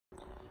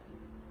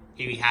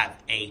Here we have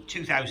a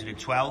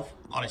 2012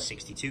 on a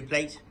 62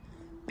 plate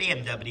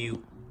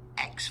BMW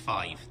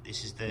X5.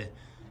 This is the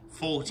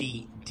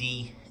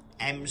 40D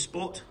M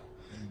Sport,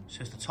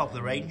 so it's the top of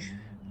the range.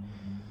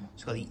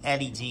 It's got the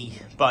LED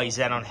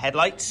bi-xenon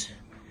headlights.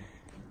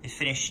 It's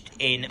finished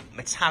in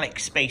metallic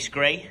space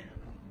grey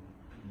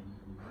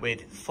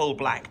with full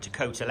black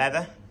Dakota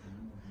leather.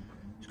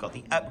 It's got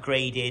the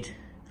upgraded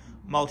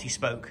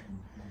multi-spoke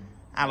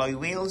alloy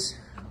wheels,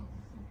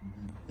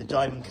 the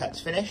diamond cuts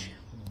finish,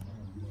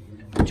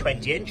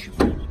 20 inch.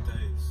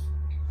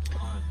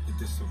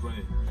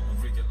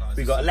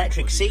 We've got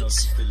electric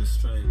seats,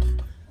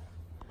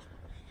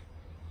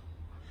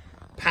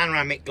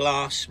 panoramic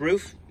glass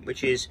roof,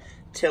 which is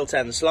tilt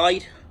and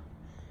slide.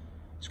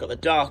 It's got the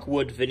dark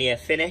wood veneer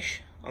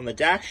finish on the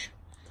dash.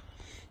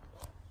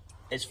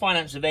 There's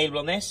finance available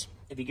on this.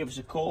 If you give us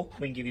a call,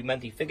 we can give you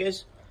monthly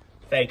figures,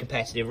 very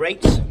competitive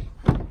rates.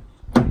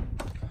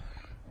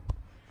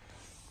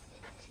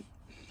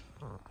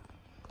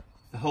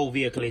 The whole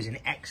vehicle is in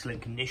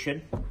excellent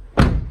condition.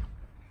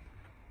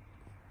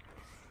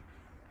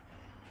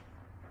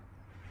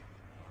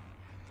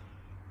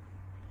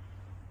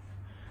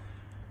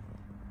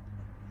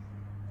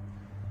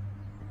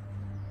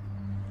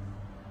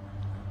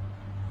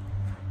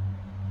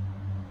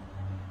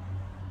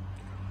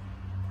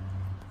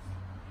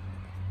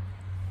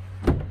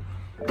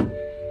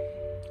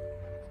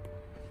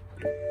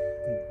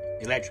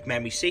 Electric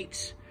memory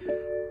seats,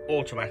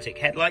 automatic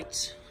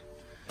headlights,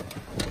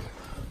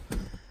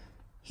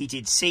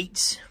 heated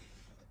seats.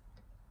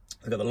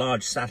 We've got the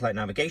large satellite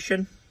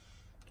navigation,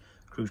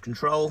 cruise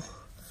control,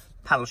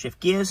 paddle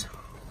shift gears.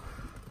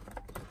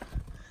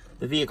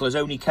 The vehicle has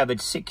only covered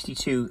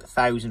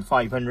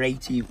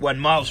 62,581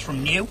 miles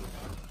from new,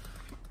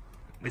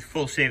 with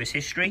full service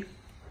history.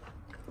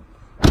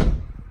 It's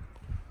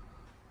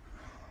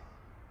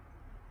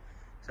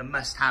a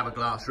must-have a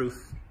glass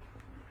roof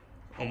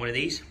on one of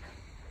these.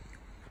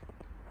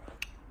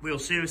 We'll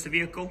service the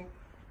vehicle,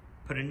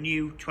 put a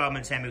new 12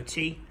 months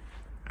MOT,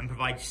 and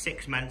provide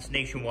 6 months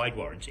nationwide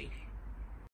warranty.